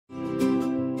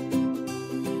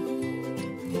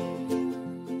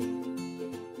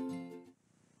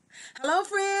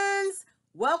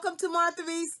Welcome to Martha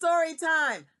Reed's Story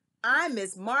Time. I'm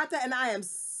Miss Martha, and I am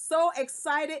so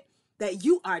excited that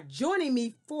you are joining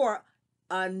me for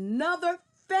another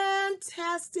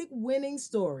fantastic winning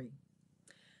story.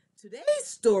 Today's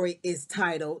story is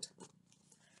titled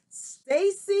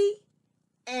Stacy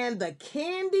and the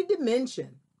Candy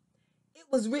Dimension. It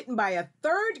was written by a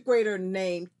third grader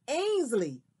named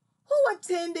Ainsley, who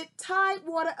attended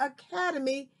Tidewater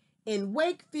Academy in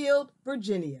Wakefield,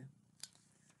 Virginia.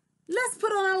 Let's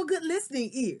put on our good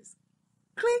listening ears.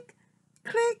 Click,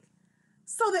 click,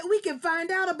 so that we can find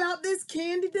out about this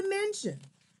candy dimension.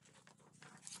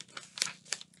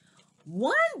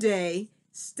 One day,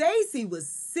 Stacy was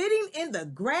sitting in the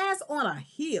grass on a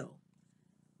hill.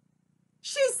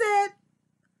 She said,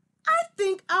 I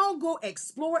think I'll go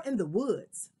explore in the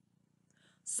woods.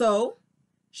 So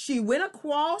she went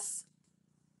across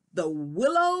the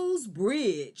Willows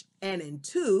Bridge and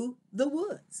into the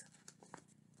woods.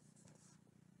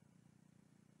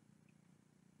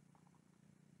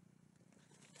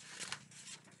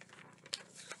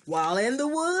 While in the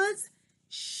woods,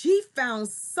 she found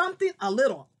something a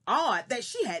little odd that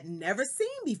she had never seen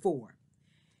before.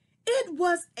 It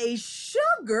was a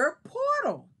sugar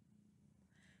portal.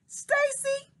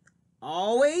 Stacy,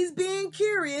 always being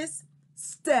curious,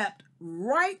 stepped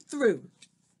right through.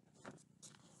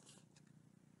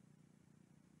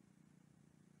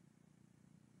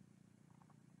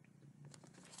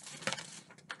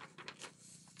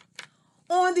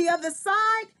 On the other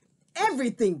side,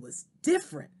 everything was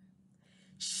different.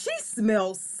 She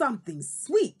smelled something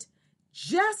sweet,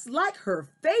 just like her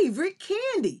favorite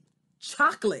candy,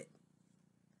 chocolate.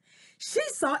 She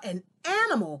saw an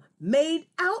animal made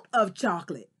out of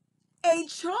chocolate, a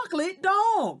chocolate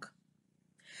dog.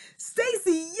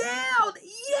 Stacy yelled,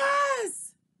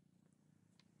 "Yes!"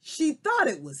 She thought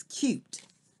it was cute.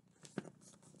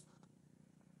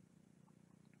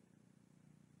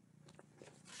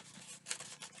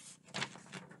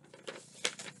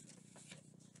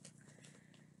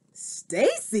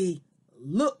 Stacy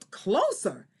looked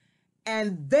closer,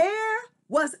 and there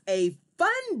was a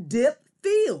fun dip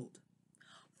field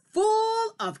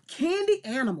full of candy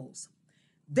animals.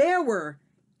 There were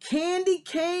candy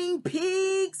cane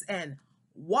pigs and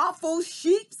waffle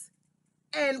sheeps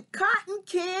and cotton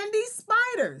candy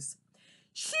spiders.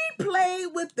 She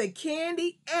played with the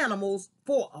candy animals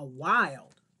for a while.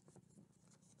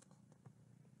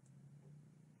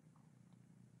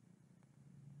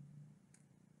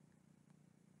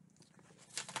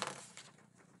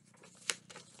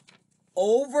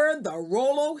 Over the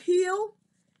Rollo Hill,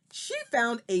 she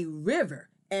found a river,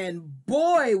 and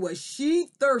boy, was she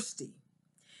thirsty.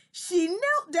 She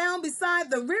knelt down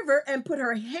beside the river and put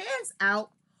her hands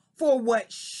out for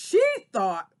what she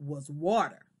thought was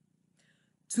water.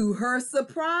 To her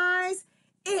surprise,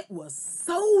 it was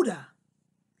soda.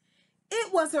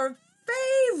 It was her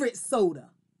favorite soda,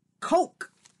 Coke.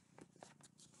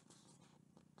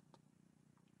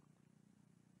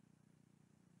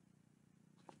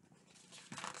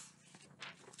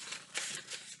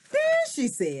 Then she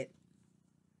said,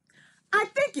 I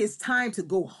think it's time to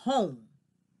go home.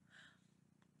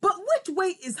 But which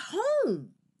way is home?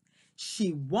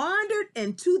 She wandered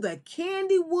into the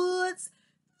candy woods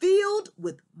filled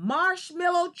with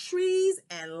marshmallow trees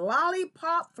and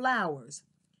lollipop flowers.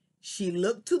 She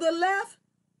looked to the left.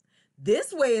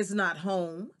 This way is not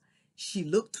home. She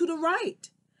looked to the right.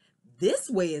 This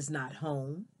way is not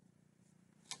home.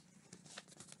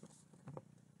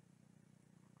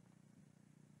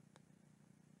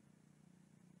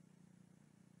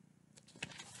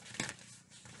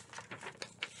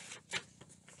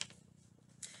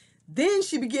 Then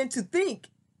she began to think,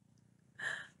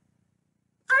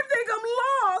 I think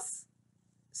I'm lost,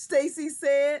 Stacy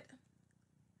said.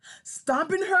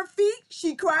 Stomping her feet,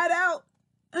 she cried out,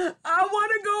 I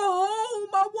want to go home.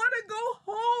 I want to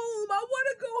go home. I want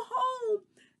to go home.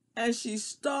 And she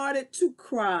started to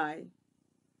cry.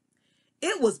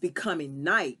 It was becoming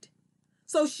night,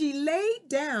 so she laid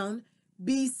down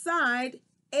beside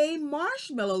a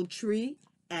marshmallow tree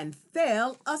and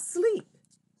fell asleep.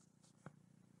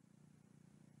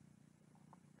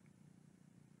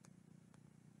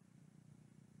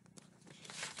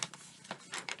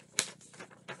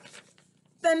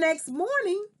 The next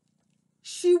morning,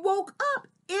 she woke up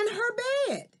in her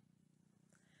bed.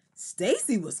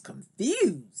 Stacy was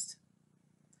confused.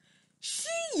 She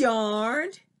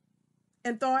yawned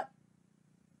and thought,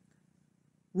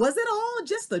 was it all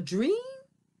just a dream?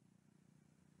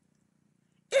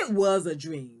 It was a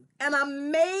dream, an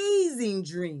amazing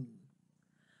dream.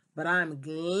 But I'm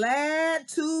glad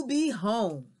to be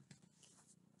home.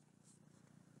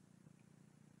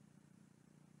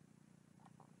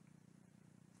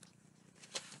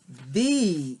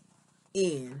 The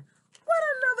end. What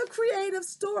another creative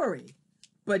story.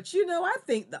 But you know, I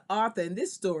think the author in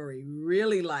this story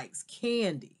really likes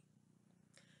candy.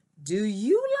 Do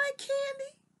you like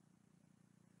candy?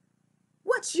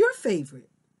 What's your favorite?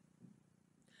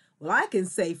 Well, I can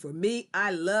say for me,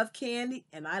 I love candy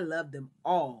and I love them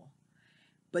all.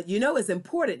 But you know, it's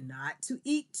important not to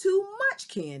eat too much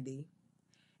candy.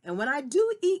 And when I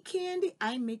do eat candy,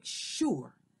 I make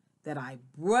sure that I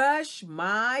brush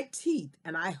my teeth,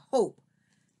 and I hope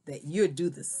that you do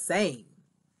the same.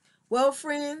 Well,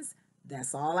 friends,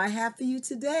 that's all I have for you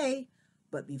today.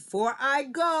 But before I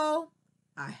go,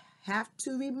 I have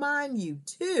to remind you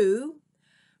to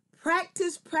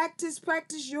practice, practice,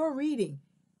 practice your reading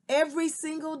every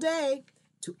single day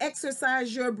to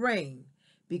exercise your brain,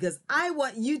 because I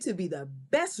want you to be the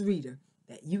best reader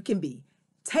that you can be.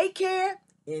 Take care,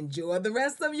 enjoy the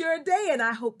rest of your day, and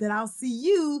I hope that I'll see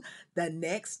you the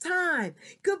next time.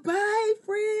 Goodbye,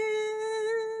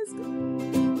 friends.